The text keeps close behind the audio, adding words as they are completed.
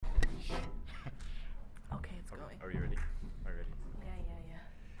Are you ready? Are you ready? Yeah.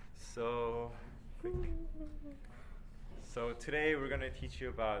 So, quick. So today we're going to teach you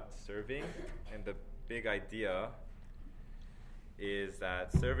about serving, and the big idea is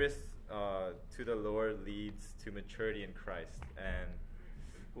that service to the Lord leads to maturity in Christ, and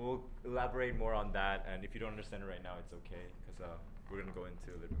we'll elaborate more on that. And if you don't understand it right now, it's okay, because we're going to go into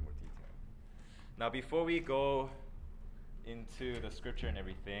a little bit more detail. Now, before we go into the scripture and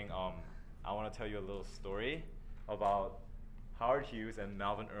everything, I want to tell you a little story about Howard Hughes and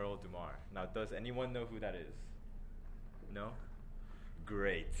Melvin Earl Dumar. Now, does anyone know who that is? No?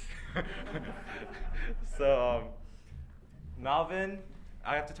 Great. So, Melvin,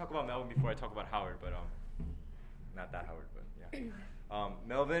 I have to talk about Melvin before I talk about Howard, but not that Howard, but yeah.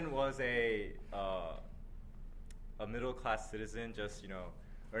 Melvin was a middle class citizen, just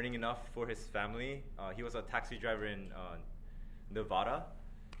earning enough for his family. He was a taxi driver in Nevada,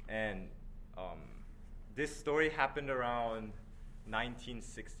 and this story happened around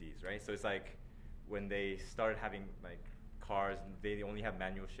 1960s, right? So it's like when they started having like cars, they only have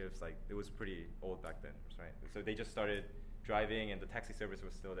manual shifts. Like it was pretty old back then, right? So they just started driving, and the taxi service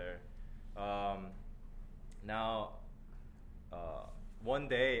was still there. Now, one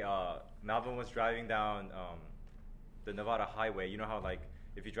day, Melvin was driving down the Nevada highway. You know how like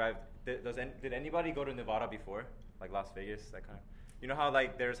if you drive, did anybody go to Nevada before? Like Las Vegas, that kind of. You know how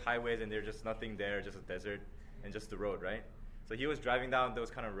like there's highways and there's just nothing there, just a desert and just the road, right? So he was driving down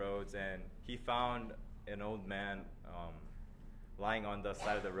those kind of roads, and he found an old man lying on the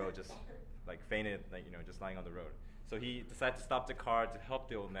side of the road, just like fainted, like just lying on the road. So he decided to stop the car to help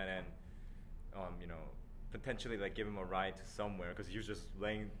the old man and potentially like give him a ride to somewhere, because he was just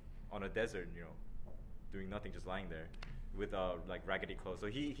laying on a desert, doing nothing, just lying there with like raggedy clothes. So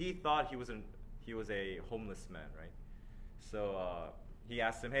he thought he was a homeless man, right? So he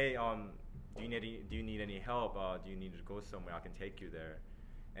asked him, "Hey, do you need any help? Do you need to go somewhere? I can take you there."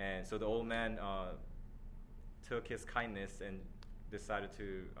 And so the old man took his kindness and decided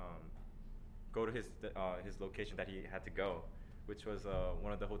to go to his location that he had to go, which was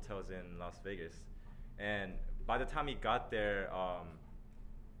one of the hotels in Las Vegas. And by the time he got there,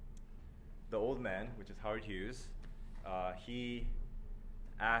 the old man, which is Howard Hughes, he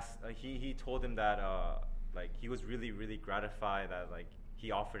told him that like he was really, really gratified that like he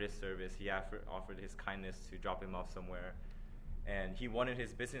offered his service, he offered his kindness to drop him off somewhere, and he wanted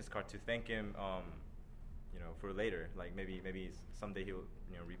his business card to thank him, for later, like maybe someday he'll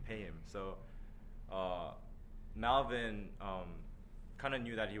repay him. So Melvin kind of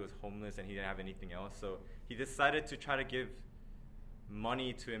knew that he was homeless and he didn't have anything else, so he decided to try to give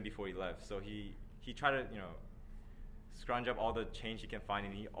money to him before he left. So he tried to scrounge up all the change he can find,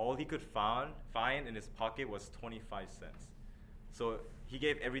 and all he could find in his pocket was 25 cents. So he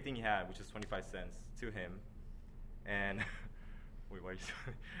gave everything he had, which is 25 cents, to him, and wait, why are you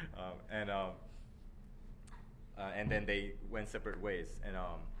and then they went separate ways. And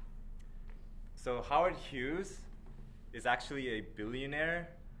so Howard Hughes is actually a billionaire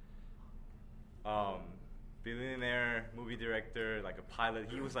movie director, like a pilot.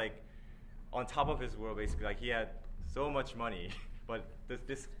 He was like on top of his world, basically. Like he had so much money, but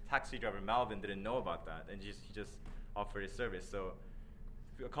this taxi driver Melvin didn't know about that, and he just offered his service. So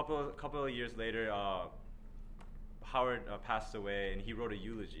a couple of years later, Howard passed away, and he wrote a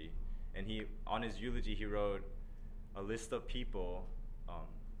eulogy. And on his eulogy he wrote a list of people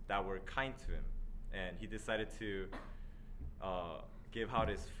that were kind to him, and he decided to give out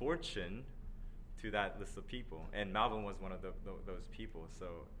his fortune to that list of people, and Melvin was one of those people.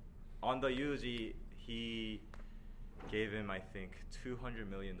 So on the eulogy, he gave him, I think, $200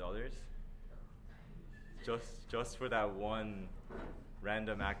 million just for that one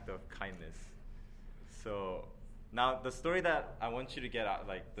random act of kindness. So now the story that I want you to get out,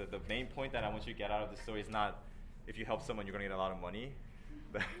 like the main point that I want you to get out of the story is not if you help someone you're going to get a lot of money.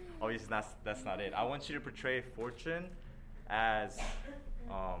 Obviously that's not it. I want you to portray fortune as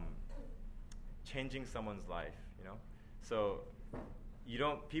changing someone's life, So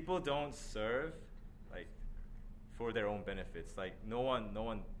people don't serve like for their own benefits. Like no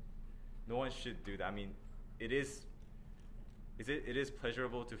one should do that. I mean, it is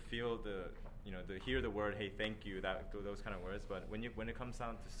pleasurable to feel to hear the word, "Hey, thank you," those kind of words. But when it comes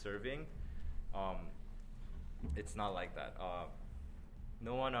down to serving, it's not like that.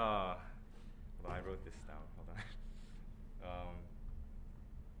 No one. Hold on, I wrote this down. Hold on.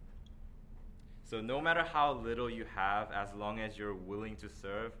 So no matter how little you have, as long as you're willing to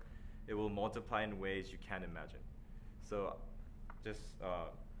serve, it will multiply in ways you can't imagine. So just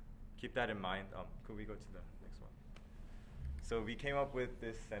keep that in mind. Could we go to the next one? So we came up with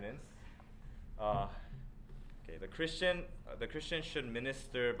this sentence. Okay, Okay, the Christian should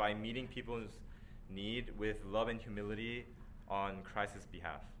minister by meeting people's need with love and humility on Christ's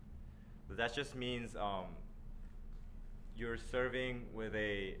behalf. So that just means you're serving with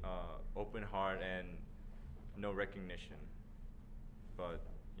a open heart and no recognition. But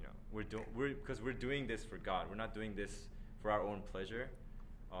you know, we're doing this for God. We're not doing this for our own pleasure.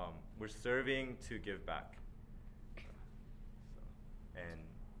 We're serving to give back. So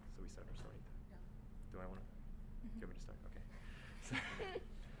we start our story. Yeah. Do I want to? Do you want me to start? Okay.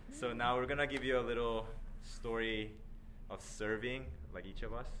 So now we're gonna give you a little story of serving, like each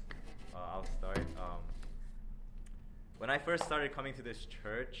of us. I'll start. When I first started coming to this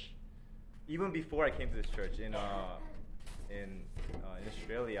church, even before I came to this church in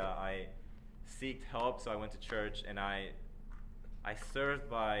Australia, I seeked help, so I went to church and I served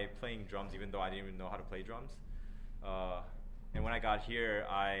by playing drums, even though I didn't even know how to play drums. And when I got here,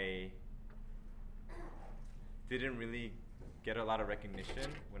 I didn't really get a lot of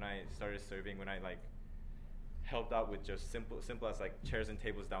recognition when I started serving. When I helped out with just simple as like chairs and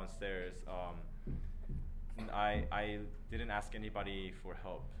tables downstairs. I didn't ask anybody for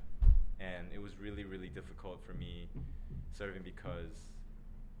help, and it was really, really difficult for me serving because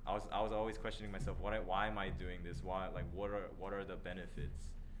I was always questioning myself. Why am I doing this? What are the benefits?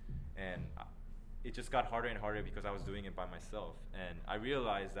 And it just got harder and harder because I was doing it by myself, and I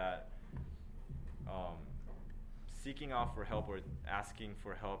realized that seeking out for help or asking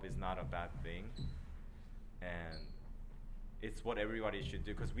for help is not a bad thing, and it's what everybody should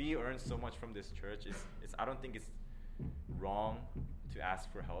do because we earn so much from this church. I don't think it's wrong to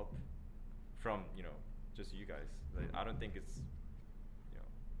ask for help from just you guys. I don't think it's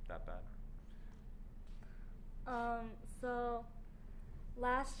that bad. So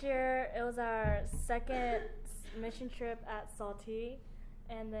last year it was our second mission trip at Salty,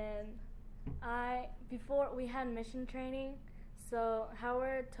 and then before we had mission training, so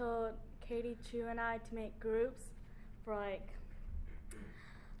Howard told Katie, Chu, and I to make groups for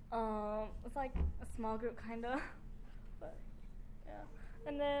it's like a small group kinda, but yeah.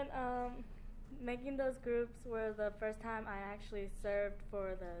 And then making those groups were the first time I actually served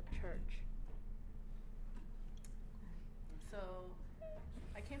for the church. So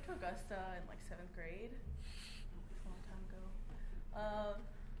I came to Augusta in 7th grade, a long time ago,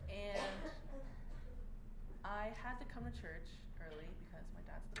 and I had to come to church early because my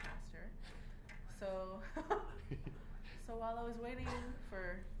dad's the pastor. So while I was waiting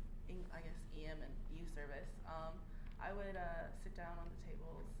for EM and youth service, I would sit down on the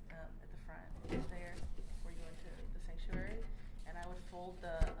tables at the front there before you go into the sanctuary, and I would fold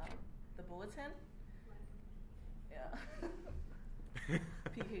the bulletin. Yeah.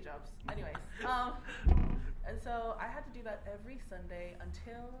 PK jobs. Anyways, and so I had to do that every Sunday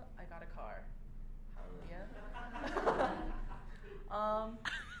until I got a car. Hallelujah.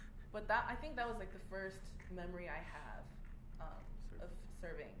 But I think that was the first memory I have of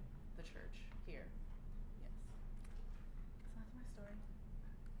serving the church here. Yes. So that's my story.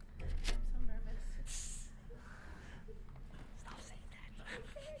 I'm so nervous. Stop saying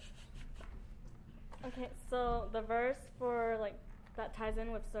that. Okay, so the verse for that ties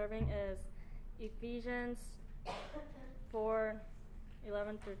in with serving is Ephesians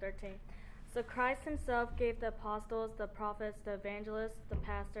 4:11-13. So Christ himself gave the apostles, the prophets, the evangelists, the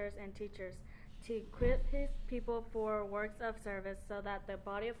pastors, and teachers to equip his people for works of service so that the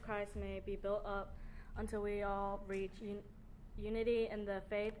body of Christ may be built up until we all reach unity in the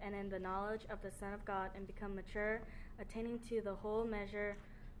faith and in the knowledge of the Son of God and become mature, attaining to the whole measure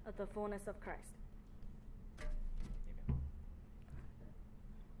of the fullness of Christ.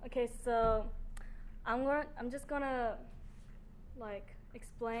 Okay, so I'm just gonna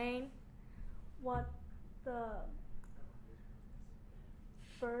explain what the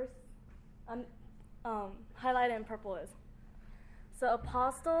first highlighted in purple is. So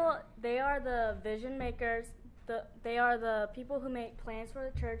apostle, they are the vision makers. They are the people who make plans for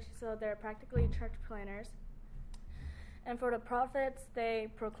the church, so they're practically church planners. And for the prophets, they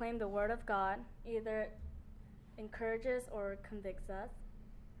proclaim the word of God, either encourages or convicts us.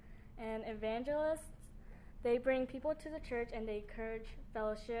 And evangelists, they bring people to the church and they encourage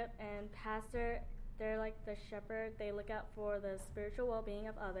fellowship. And pastor, they're like the shepherd. They look out for the spiritual well-being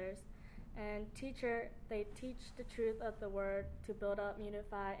of others. And teacher, they teach the truth of the word to build up,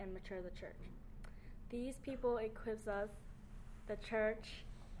 unify, and mature the church. These people equips us, the church,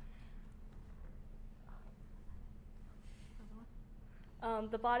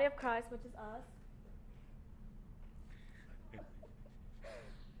 the body of Christ, which is us.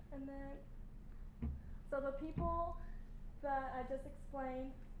 And then, so the people that I just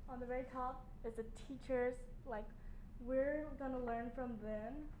explained on the very top is the teachers. Like, we're gonna learn from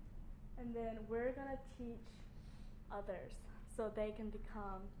them, and then we're gonna teach others so they can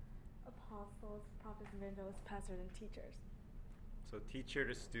become apostles, prophets, evangelists, pastors, and teachers. So teacher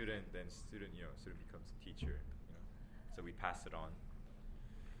to student, then student, student becomes teacher. So we pass it on.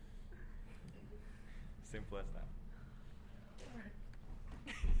 Simple as that.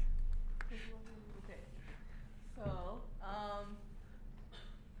 Okay.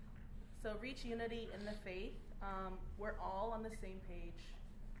 So reach unity in the faith. We're all on the same page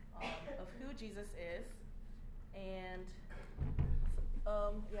of who Jesus is, and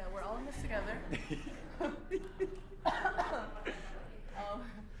we're all in this together. Some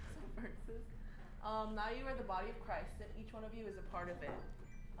verses. Now you are the body of Christ, and each one of you is a part of it.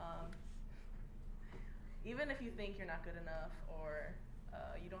 Even if you think you're not good enough or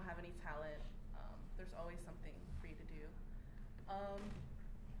you don't have any talent, there's always something for you to do.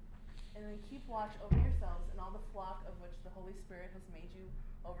 And then keep watch over yourselves and all the flock of which the Holy Spirit has made you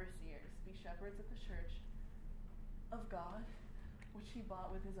overseers. Be shepherds of the church of God, which he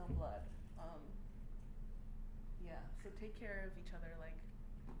bought with his own blood. So take care of each other like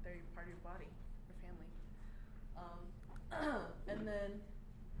they're part of your body, your family. And then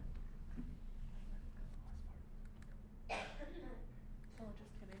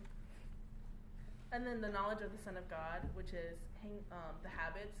just kidding. And then the knowledge of the Son of God, which is the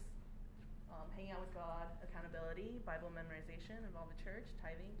habits, hanging out with God, accountability, Bible memorization, involve the church,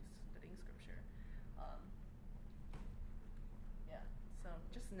 tithing, studying scripture. So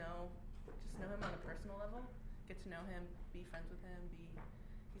just know him on a personal level. Get to know him, be friends with him,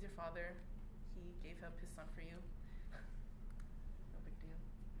 he's your father. He gave up his son for you. No big deal.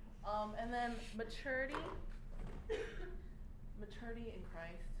 And then maturity in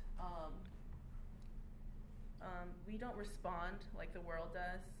Christ. We don't respond like the world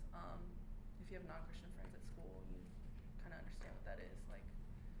does. If you have non-Christian friends at school, you kind of understand what that is. Like,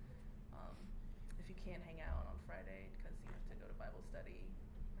 if you can't hang out on Friday because you have to go to Bible study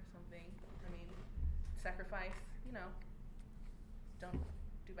or something. I mean, sacrifice, don't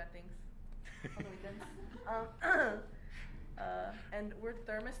do bad things on the weekends. And we're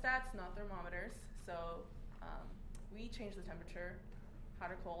thermostats, not thermometers. So we change the temperature,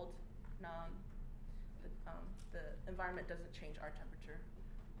 hot or cold. The environment doesn't change our temperature.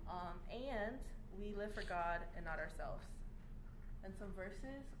 And we live for God and not ourselves. And some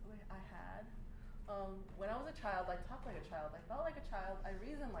verses I had. When I was a child, I talked like a child. I felt like a child. I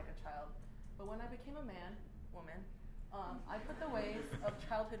reasoned like a child. But when I became a woman, I put the ways of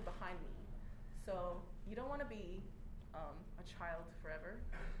childhood behind me. So you don't want to be a child forever.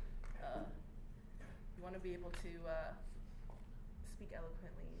 You want to be able to speak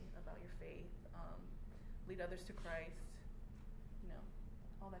eloquently about your faith, lead others to Christ,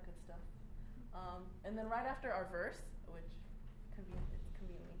 all that good stuff. And then right after our verse, which conveniently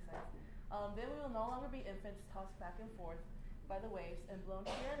says, then we will no longer be infants tossed back and forth by the waves and blown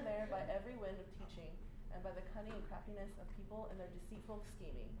here and there by every wind of teaching and by the cunning and craftiness of people and their deceitful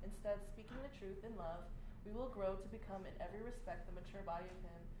scheming. Instead, speaking the truth in love, we will grow to become in every respect the mature body of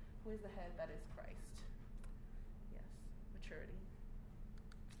him who is the head, that is Christ. Yes, maturity.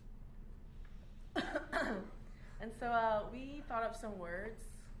 And so we thought of some words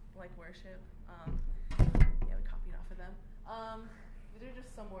like worship. We copied off of them. These are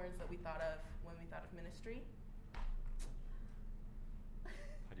just some words that we thought of when we thought of ministry.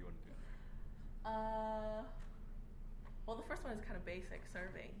 How do you want to do it? Well, the first one is kind of basic,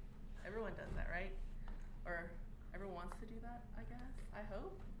 serving. Everyone does that, right? Or everyone wants to do that, I guess. I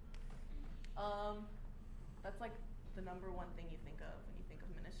hope. That's like the number one thing you think of when you think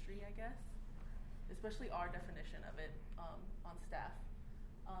of ministry, I guess. Especially our definition of it on staff.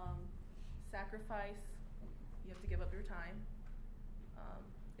 Sacrifice, you have to give up your time.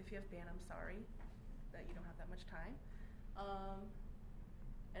 If you have band, I'm sorry that you don't have that much time.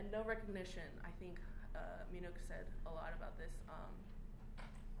 And no recognition. I think Minuk said a lot about this.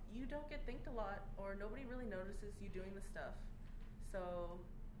 You don't get thanked a lot, or nobody really notices you doing the stuff. So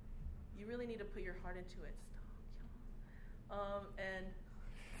you really need to put your heart into it.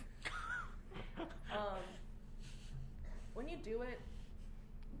 When you do it,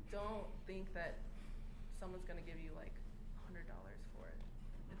 don't think that someone's gonna give you like $100 for it.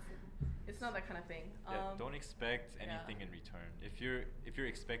 It's not that kind of thing. Don't expect anything in return. If you're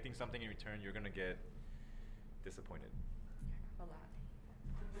expecting something in return, you're gonna get disappointed. A lot.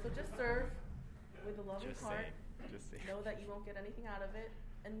 So just serve with a loving heart. Just say. Know that you won't get anything out of it,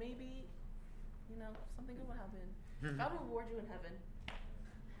 and maybe, something good will happen. God will reward you in heaven.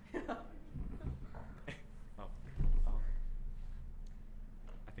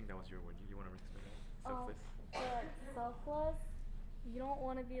 I I think was your word. You want to explain that? Oh, Selfless. but selfless. You don't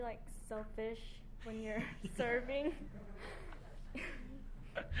want to be like selfish when you're serving.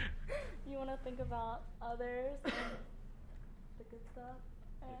 You want to think about others and the good stuff.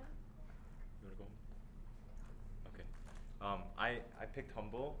 And You want to go home? Okay. I picked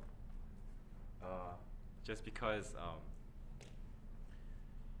humble. Just because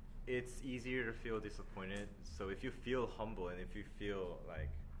it's easier to feel disappointed. So if you feel humble and if you feel like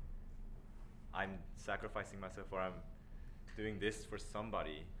I'm sacrificing myself or I'm doing this for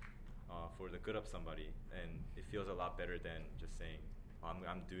somebody, for the good of somebody, and it feels a lot better than just saying,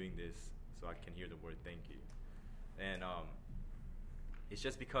 I'm doing this so I can hear the word thank you. And it's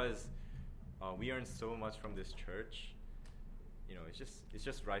just because we earn so much from this church, it's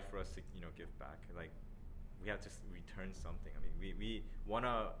just right for us to, give back. Like, we have to return something. I mean, we want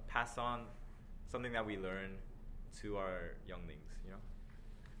to pass on something that we learn to our younglings,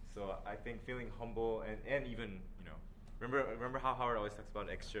 So I think feeling humble and even, remember how Howard always talks about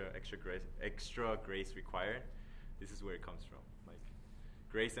extra grace required? This is where it comes from. Like,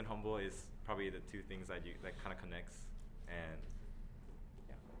 grace and humble is probably the two things that kind of connects. And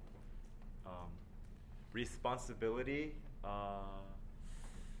yeah. Responsibility.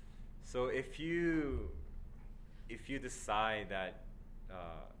 So if you decide that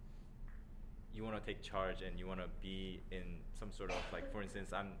you want to take charge and you want to be in some sort of, like, for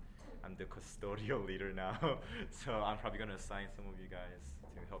instance, I'm the custodial leader now, so I'm probably going to assign some of you guys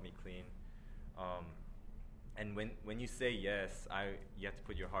to help me clean. And when you say yes, you have to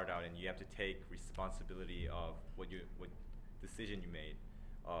put your heart out and you have to take responsibility of what decision you made,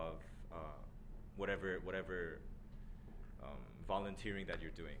 of whatever volunteering that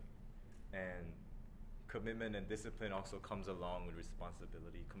you're doing. And commitment and discipline also comes along with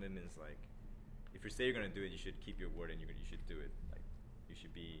responsibility. Commitment is like, if you say you're going to do it, you should keep your word and you should do it. Like, you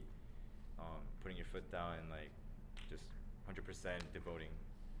should be putting your foot down and, like, just 100% devoting.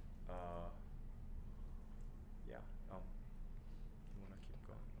 Yeah. You want to keep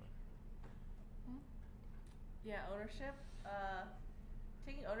going? Yeah, ownership.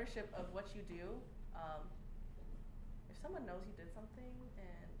 Taking ownership of what you do. If someone knows you did something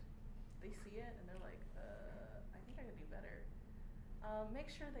and they see it and they're like, I think I could do better. Make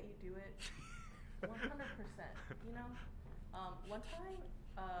sure that you do it 100%. One time,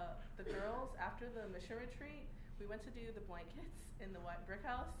 the girls, after the mission retreat, we went to do the blankets in the white brick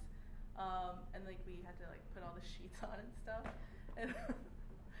house, and like we had to like put all the sheets on and stuff. And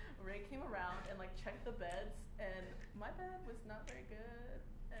Ray came around and like checked the beds, and my bed was not very good,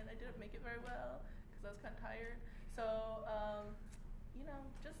 and I didn't make it very well because I was kind of tired. So,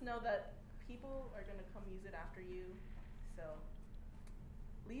 just know that people are going to come use it after you. So,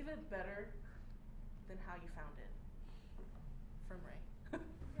 leave it better than how you found it. From Ray.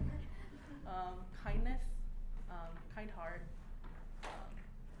 Kindness, kind heart.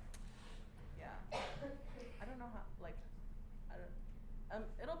 Yeah. I don't know how,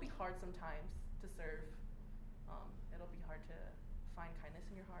 it'll be hard sometimes to serve. It'll be hard to find kindness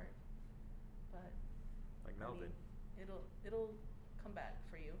in your heart. But like Melvin. It'll come back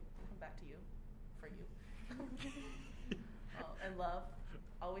for you. Come back to you. For you. And love.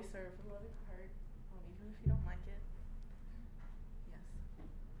 Always serve with a loving heart. Even if you don't like it. Yes.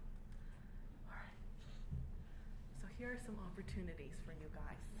 Alright. So here are some opportunities for you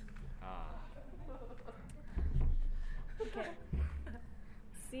guys. Okay.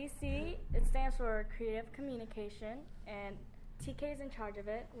 CC, it stands for Creative Communication, and TK is in charge of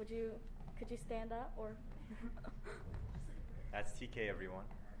it. Could you stand up or? That's TK, everyone.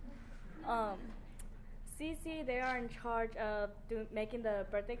 CC, they are in charge of making the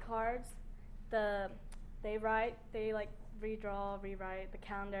birthday cards. They rewrite the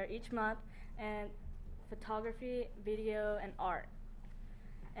calendar each month, and photography, video, and art.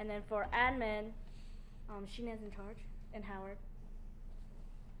 And then for admin, Sheena's in charge, and Howard.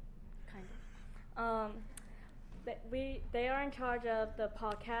 Kind of. They are in charge of the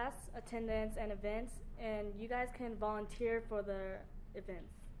podcasts, attendance, and events, and you guys can volunteer for the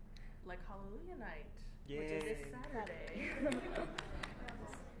events. Like Hallelujah Night, Yay. which is this Saturday.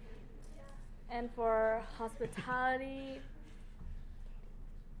 And for hospitality,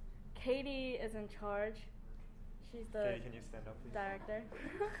 Katie is in charge. She's the Katie, can you stand up, please? director.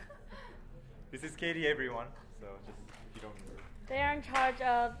 This is Katie, everyone. So just if you don't. They are in charge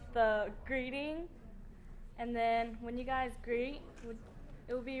of the greeting, and then when you guys greet,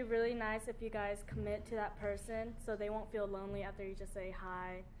 it would be really nice if you guys commit to that person so they won't feel lonely after you just say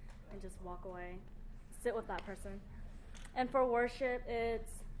hi and just walk away. Sit with that person. And for worship,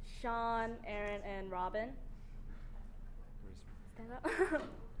 it's Sean, Aaron, and Robin. Stand up.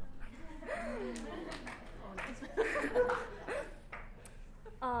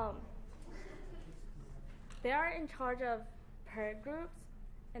 um, they are in charge of prayer groups,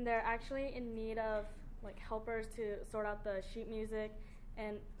 and they're actually in need of like helpers to sort out the sheet music,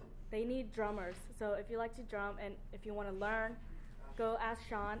 and they need drummers. So if you like to drum and if you want to learn, go ask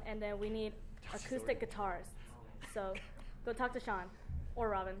Sean. And then we need acoustic guitarists. So go talk to Sean or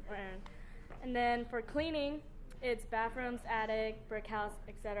Robin or Aaron. And then for cleaning, it's bathrooms, attic, brick house,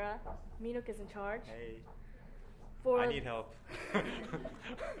 etc. Minuk is in charge. Hey, For I need help.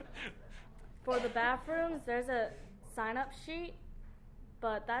 For the bathrooms, there's a sign-up sheet,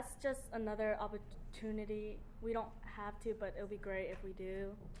 but that's just another opportunity. We don't have to, but it'll be great if we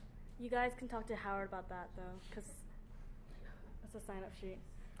do. You guys can talk to Howard about that, though, because it's a sign-up sheet.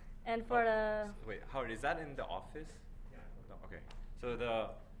 And for Wait, Howard, is that in the office? No, okay. So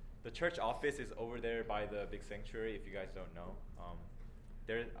the church office is over there by the big sanctuary, if you guys don't know.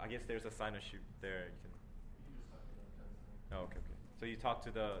 I guess there's a sign-up sheet there. You can. Oh, okay. So you talk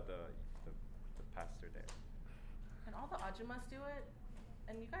to the pastor there. And all the ajumas do it,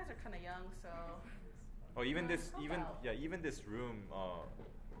 and you guys are kind of young, so. Oh, even help out. even this room.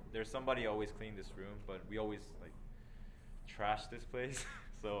 There's somebody always cleaning this room, but we always like trash this place.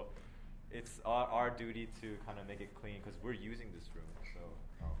 So it's our duty to kind of make it clean because we're using this room. So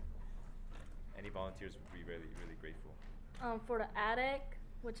any volunteers would be really, really grateful. for the attic,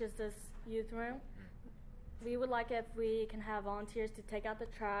 which is this youth room, we would like if we can have volunteers to take out the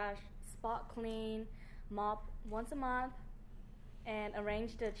trash, spot clean, mop once a month, and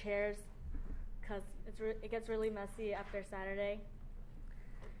arrange the chairs because it gets really messy after Saturday.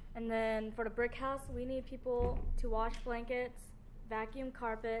 And then for the brick house, we need people to wash blankets, vacuum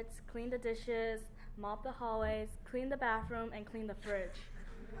carpets, clean the dishes, mop the hallways, clean the bathroom, and clean the fridge.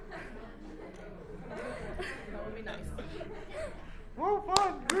 That would be nice. Whoa,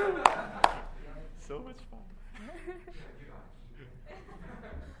 fun! So much fun.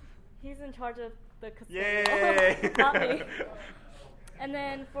 He's in charge of the Yay! custodial, not me. And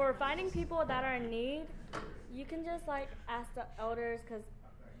then for finding people that are in need, you can just like ask the elders because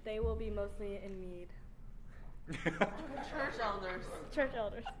they will be mostly in need. Church elders. Church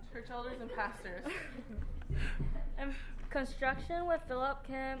elders. Church elders and pastors. And construction with Philip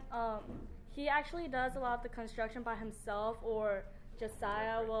Kim, he actually does a lot of the construction by himself, or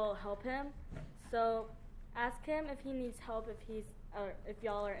Josiah will help him. So ask him if he needs help, if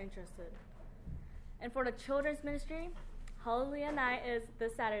y'all are interested. And for the children's ministry, Hallelujah Night is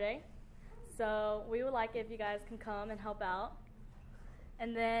this Saturday. So we would like if you guys can come and help out.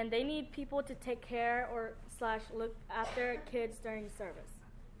 And then they need people to take care or / look after kids during service.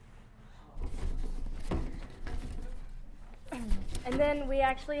 And then we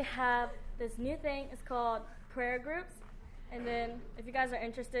actually have this new thing. It's called prayer groups. And then if you guys are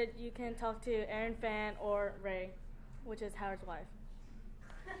interested, you can talk to Erin Fan or Ray, which is Howard's wife.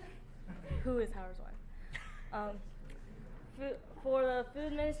 Who is Howard's wife? For the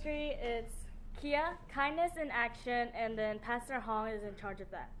food ministry, it's Kia, Kindness in Action, and then Pastor Hong is in charge of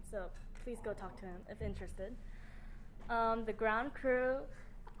that. So please go talk to him if interested. The ground crew,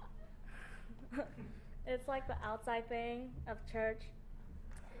 it's like the outside thing of church.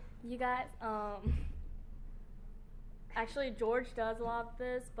 You guys, actually George does a lot of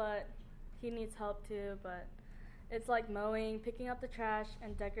this, but he needs help too. But it's like mowing, picking up the trash,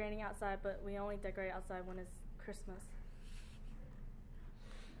 and decorating outside, but we only decorate outside when it's Christmas.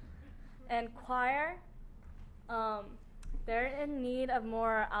 And choir, they're in need of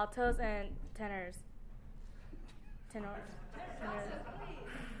more altos and tenors.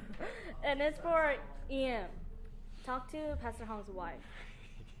 And it's for EM. Talk to Pastor Hong's wife.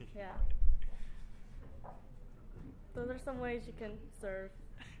 Yeah. Those are some ways you can serve.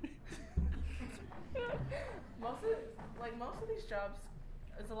 Most of these jobs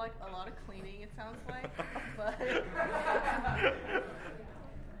is like a lot of cleaning, it sounds like, but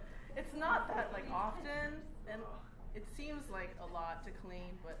it's not that like often, and it seems like a lot to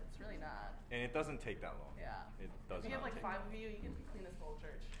clean, but it's really not. And it doesn't take that long. Yeah. It does If you have not like take 5 of you, you can clean this whole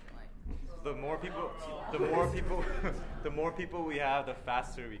church. Like, the more people we have, the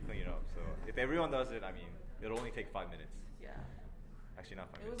faster we clean it up. So if everyone does it, I mean, it'll only take 5 minutes. yeah, Actually, not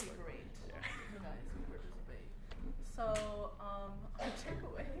 5 it would minutes. be but- great Yeah. if you guys would participate. So, our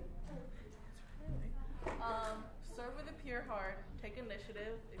takeaway. Serve with a pure heart. Take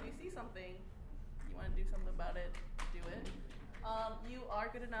initiative. If you see something, you want to do something about it, do it. You are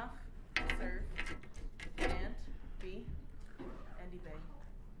good enough to serve and be Andy Bay.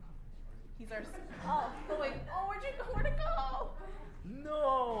 He's our. Oh wait. Oh, where'd you go? Where'd it go?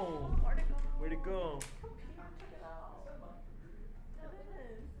 No! Where'd it go? Where'd it go? Computer took it out. It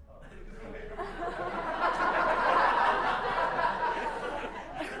is.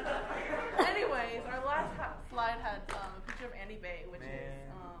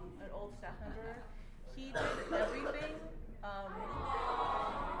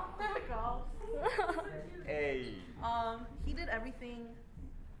 Hey. He did everything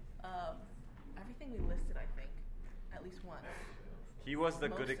we listed, I think, at least once. He was the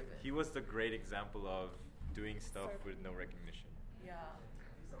Most of it. He was the great example of doing stuff with no recognition. Yeah.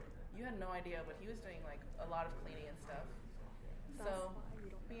 You had no idea, but he was doing like a lot of cleaning and stuff. So,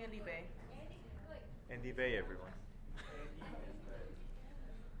 be Andy Bay. Andy Bay, everyone.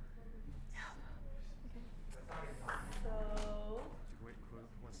 So, Wait, who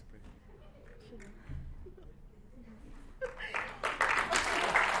wants to pray?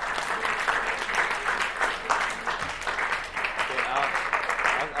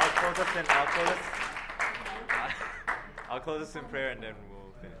 I'll close us in prayer and then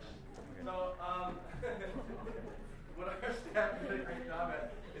we'll finish. Okay. So, what our staff did a great job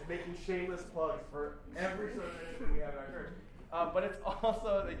at is making shameless plugs for every sort of ministry we have in our church. But it's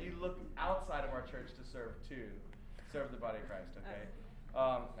also that you look outside of our church to serve too. Serve the body of Christ, okay?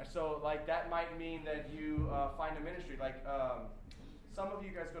 So, like, that might mean that you find a ministry. Like, some of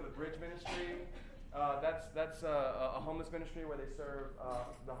you guys go to Bridge Ministry. That's a homeless ministry where they serve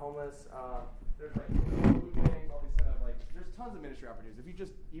the homeless. There's like food banks, all these kind of like. There's tons of ministry opportunities. If you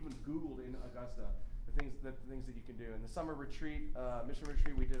just even Googled in Augusta, the things that you can do. In the summer retreat, mission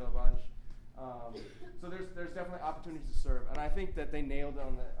retreat, we did a bunch. So there's definitely opportunities to serve, and I think that they nailed it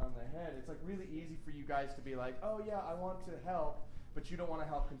on the head. It's like really easy for you guys to be like, oh yeah, I want to help, but you don't want to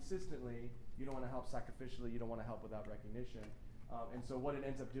help consistently. You don't want to help sacrificially. You don't want to help without recognition. And so what it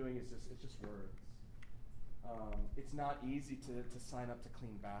ends up doing is it's just words. It's not easy to sign up to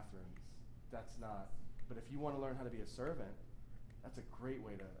clean bathrooms. That's not. But if you want to learn how to be a servant, that's a great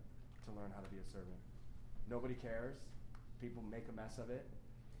way to learn how to be a servant. Nobody cares. People make a mess of it.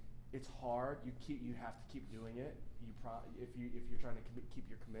 It's hard. You have to keep doing it. If you're trying to keep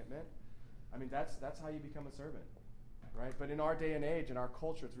your commitment. I mean, that's how you become a servant, right? But in our day and age, in our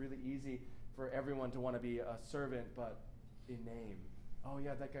culture, it's really easy for everyone to want to be a servant, but in name. Oh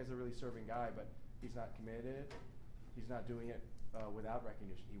yeah, that guy's a really serving guy, but he's not committed. He's not doing it without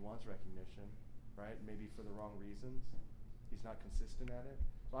recognition. He wants recognition, right? Maybe for the wrong reasons. He's not consistent at it.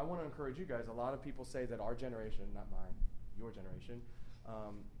 So I want to encourage you guys. A lot of people say that our generation, not mine, your generation,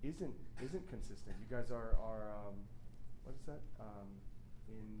 isn't consistent. You guys are what is that?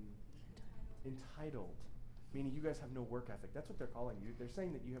 Entitled, meaning you guys have no work ethic. That's what they're calling you. They're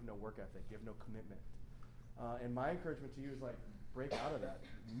saying that you have no work ethic. You have no commitment. And my encouragement to you is like, break out of that.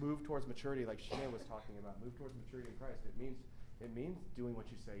 Move towards maturity, like Shanae was talking about. Move towards maturity in Christ. It means doing what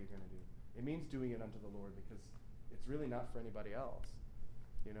you say you're going to do. It means doing it unto the Lord, because it's really not for anybody else.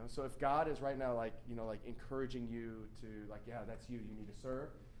 You know. So if God is right now like encouraging you to like, yeah, that's you. You need to serve.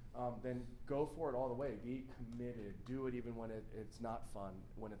 Then go for it all the way. Be committed. Do it even when it's not fun,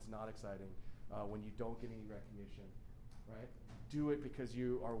 when it's not exciting, when you don't get any recognition. Right. Do it because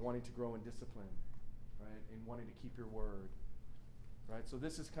you are wanting to grow in discipline. Right, and wanting to keep your word. Right, so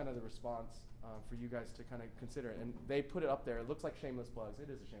this is kind of the response for you guys to kind of consider. And they put it up there. It looks like shameless plugs. It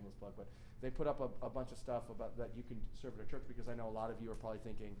is a shameless plug, but they put up a bunch of stuff about that you can serve at a church, because I know a lot of you are probably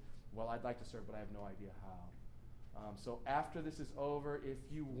thinking, well, I'd like to serve, but I have no idea how. So after this is over, if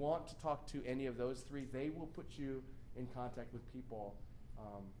you want to talk to any of those three, they will put you in contact with people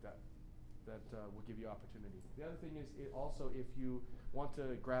that will give you opportunity. The other thing is also if you want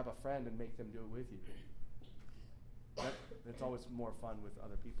to grab a friend and make them do it with you. It's always more fun with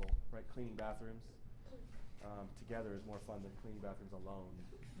other people, right? Cleaning bathrooms together is more fun than cleaning bathrooms alone.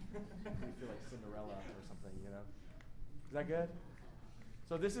 You feel like Cinderella or something, you know? Is that good?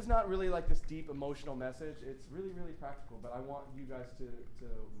 So this is not really like this deep emotional message. It's really, really practical, but I want you guys to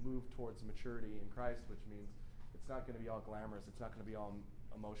move towards maturity in Christ, which means it's not going to be all glamorous. It's not going to be all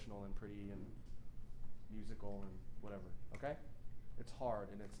emotional and pretty and musical and whatever, okay? It's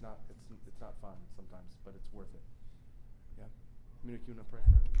hard and it's not fun sometimes, but it's worth it. Yeah. Munich, you want to pray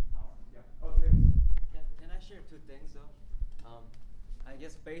for it? Yeah. Oh, thanks. Can I share two things though? I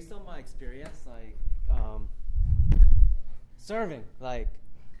guess based on my experience, like serving, like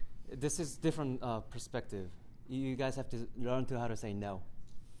this is different perspective. You guys have to learn how to say no.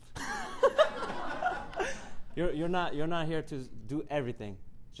 You're not here to do everything.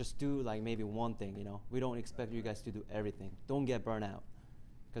 Just do like maybe one thing. You know, we don't expect you guys to do everything. Don't get burnt out,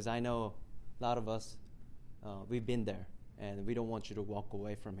 because I know a lot of us we've been there, and we don't want you to walk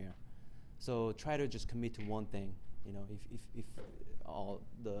away from here. So try to just commit to one thing. You know, if all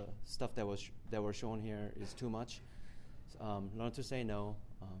the stuff that were shown here is too much, learn to say no.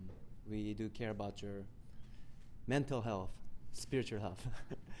 We do care about your mental health, spiritual health.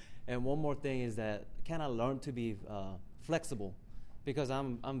 And one more thing is that kind of learn to be flexible, because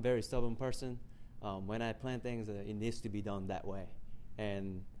I'm a very stubborn person. When I plan things, it needs to be done that way.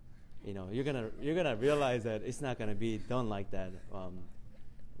 And you're gonna realize that it's not gonna be done like that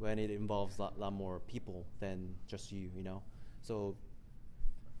when it involves a lot more people than just you. So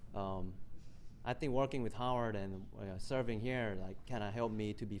I think working with Howard and serving here kind of helped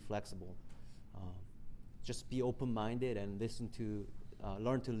me to be flexible. Just be open-minded and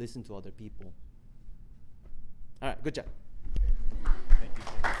learn to listen to other people. All right, good job. Thank you,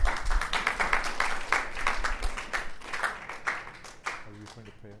 James. Are you referring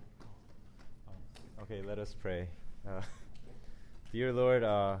to prayer? Okay, let us pray. Dear Lord,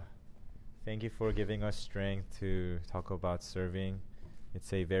 thank you for giving us strength to talk about serving.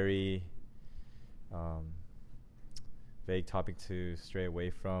 It's a very vague topic to stray away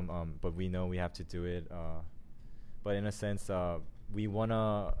from, but we know we have to do it. But in a sense, we want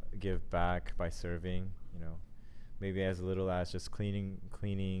to give back by serving, maybe as little as just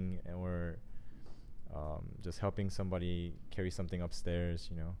cleaning or just helping somebody carry something upstairs,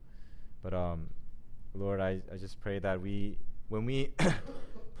 But Lord, I just pray that when we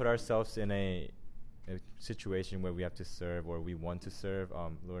put ourselves in a situation where we have to serve or we want to serve,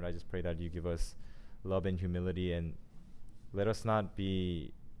 Lord, I just pray that you give us love and humility, and let us not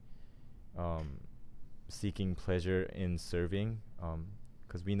be seeking pleasure in serving,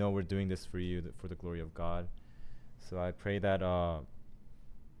 because we know we're doing this for you, for the glory of God. So I pray that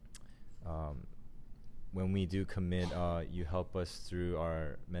when we do commit, you help us through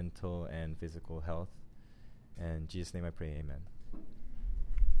our mental and physical health. And in Jesus' name I pray, amen.